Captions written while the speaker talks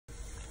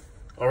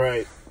All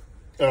right.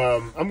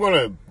 I'm going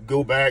to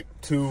go back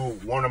to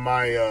one of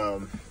my,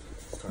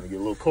 trying to get a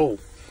little cold.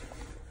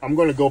 I'm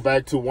going to go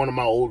back to one of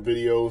my old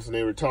videos, and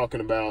they were talking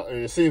about,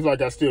 and it seems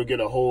like I still get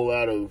a whole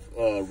lot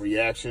of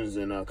reactions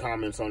and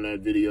comments on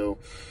that video.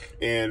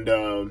 And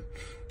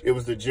it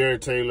was the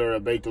Jared Taylor,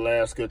 Baked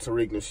Alaska,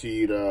 Tariq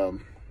Nasheed,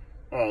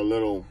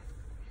 little,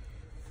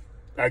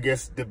 I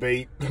guess,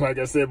 debate. Like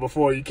I said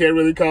before, you can't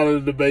really call it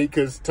a debate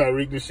because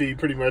Tariq Nasheed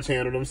pretty much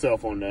handled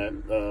himself on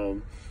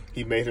that.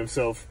 He made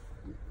himself,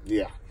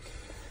 yeah.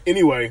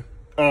 Anyway,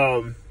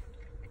 on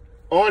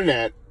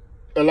that,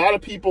 a lot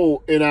of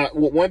people, and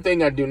one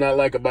thing I do not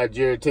like about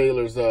Jared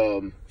Taylor's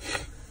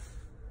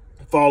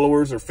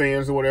followers or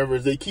fans or whatever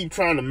is they keep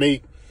trying to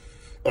make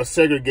a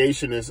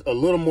segregationist a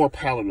little more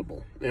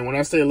palatable. And when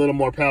I say a little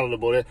more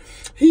palatable, that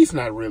he's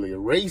not really a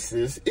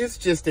racist. It's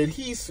just that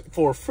he's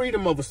for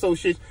freedom of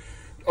association.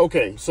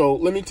 Okay, so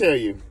let me tell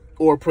you,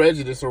 or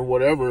prejudice or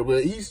whatever,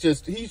 but he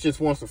just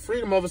wants the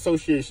freedom of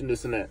association,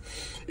 this and that.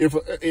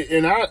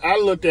 I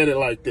looked at it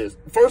like this.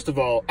 First of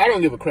all, I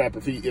don't give a crap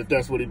if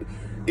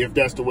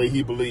that's the way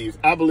he believes.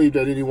 I believe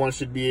that anyone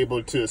should be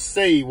able to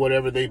say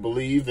whatever they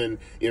believe, and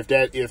if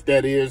that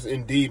is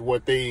indeed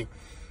what they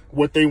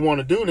want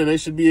to do, then they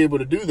should be able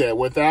to do that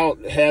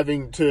without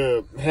having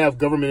to have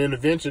government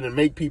intervention and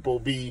make people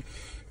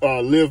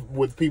live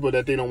with people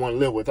that they don't want to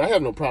live with. I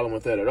have no problem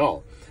with that at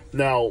all.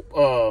 Now,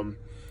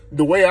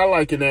 the way I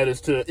liken that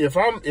is to, if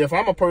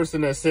I'm a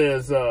person that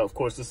says, of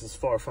course this is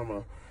far from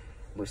a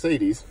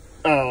Mercedes,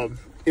 if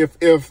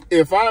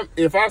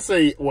I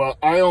say, well,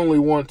 I only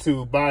want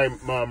to buy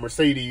my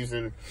Mercedes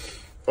and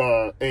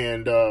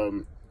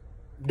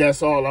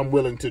that's all I'm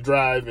willing to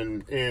drive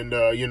and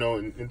you know,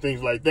 and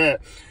things like that,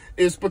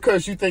 it's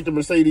because you think the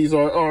Mercedes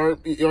are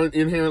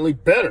inherently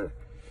better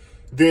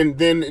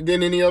than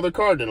any other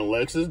car, than a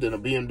Lexus, than a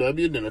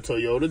BMW, than a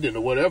Toyota, than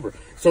a whatever.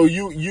 So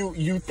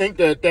you think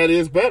that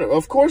is better.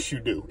 Of course you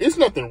do. It's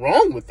nothing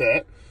wrong with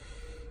that.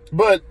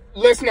 But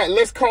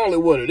let's call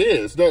it what it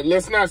is.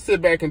 Let's not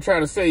sit back and try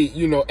to say,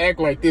 you know, act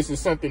like this is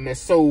something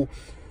that's that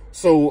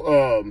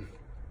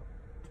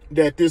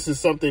this is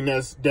something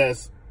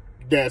that's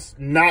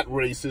not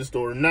racist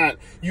or not.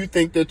 You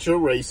think that your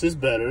race is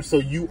better, so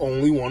you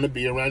only want to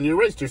be around your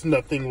race. There's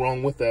nothing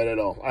wrong with that at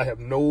all. I have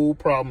no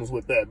problems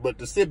with that. But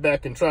to sit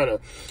back and try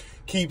to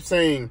keep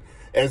saying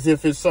as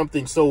if it's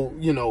something so,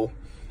 you know,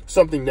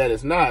 something that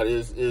is not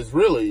is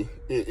really,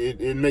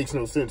 it makes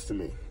no sense to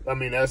me. I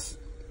mean,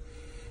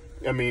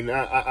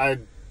 I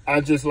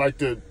just like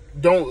to,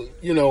 don't,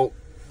 you know,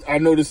 I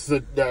know this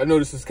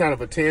is kind of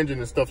a tangent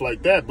and stuff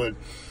like that, but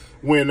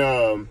when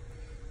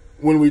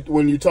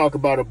you talk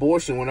about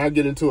abortion, when I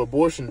get into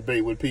abortion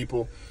debate with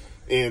people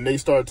and they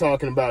start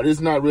talking about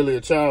it's not really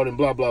a child and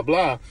blah, blah,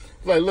 blah.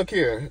 Like, look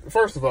here.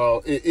 First of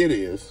all, it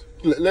is.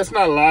 Let's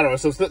not lie to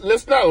ourselves.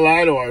 Let's not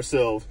lie to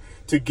ourselves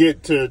to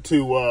get to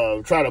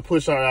try to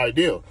push our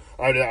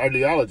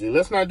ideology.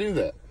 Let's not do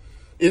that.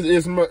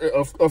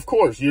 Of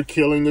course, you're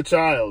killing a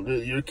child.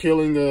 You're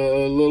killing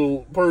a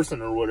little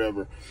person or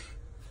whatever.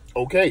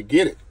 Okay,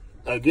 get it.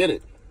 I get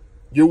it.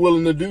 You're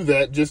willing to do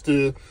that just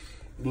to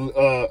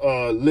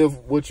live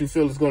what you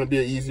feel is going to be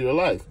an easier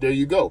life. There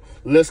you go.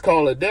 Let's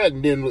call it that,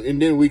 and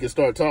then we can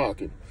start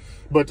talking.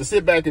 But to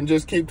sit back and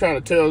just keep trying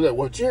to tell that,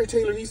 well, Jared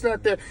Taylor, he's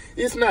not that.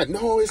 It's not.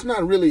 No, it's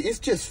not really. It's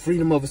just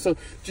freedom of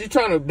association. You're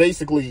trying to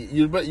basically,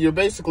 you're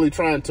basically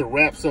trying to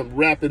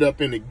wrap it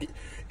up in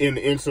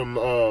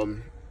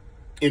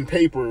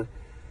paper,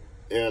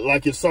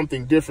 like it's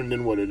something different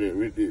than what it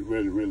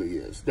really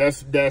is.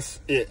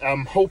 That's it.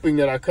 I'm hoping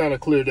that I kind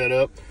of cleared that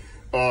up.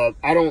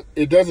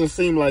 It doesn't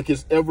seem like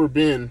it's ever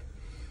been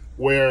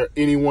where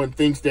anyone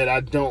thinks that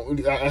I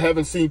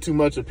haven't seen too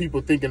much of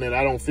people thinking that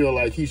I don't feel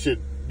like he should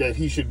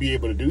be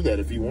able to do that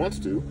if he wants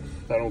to.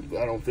 I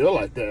don't feel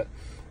like that.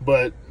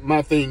 But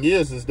my thing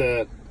is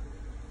that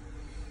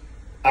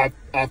I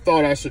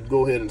thought I should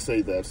go ahead and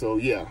say that. So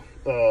yeah,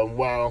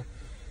 while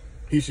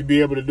he should be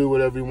able to do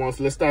whatever he wants,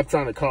 let's stop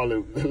trying to call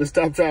it. Let's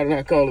stop trying to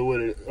not call it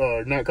what it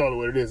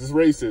is. It's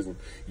racism.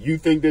 You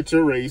think that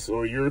your race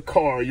or your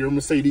car, your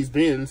Mercedes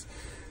Benz,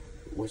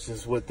 which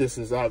is what this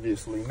is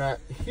obviously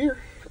not here,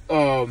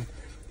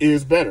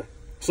 is better.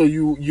 So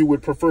you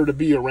would prefer to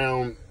be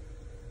around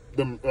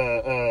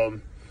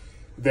the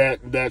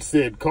that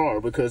said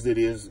car because it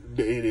is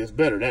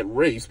better. That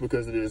race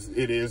because it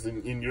is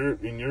in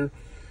your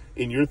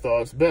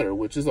thoughts better,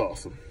 which is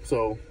awesome.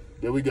 So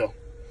there we go.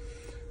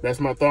 That's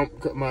my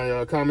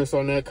comments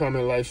on that.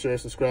 Comment, like, share,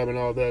 subscribe, and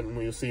all that, and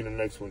we'll see you in the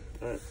next one.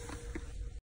 All right.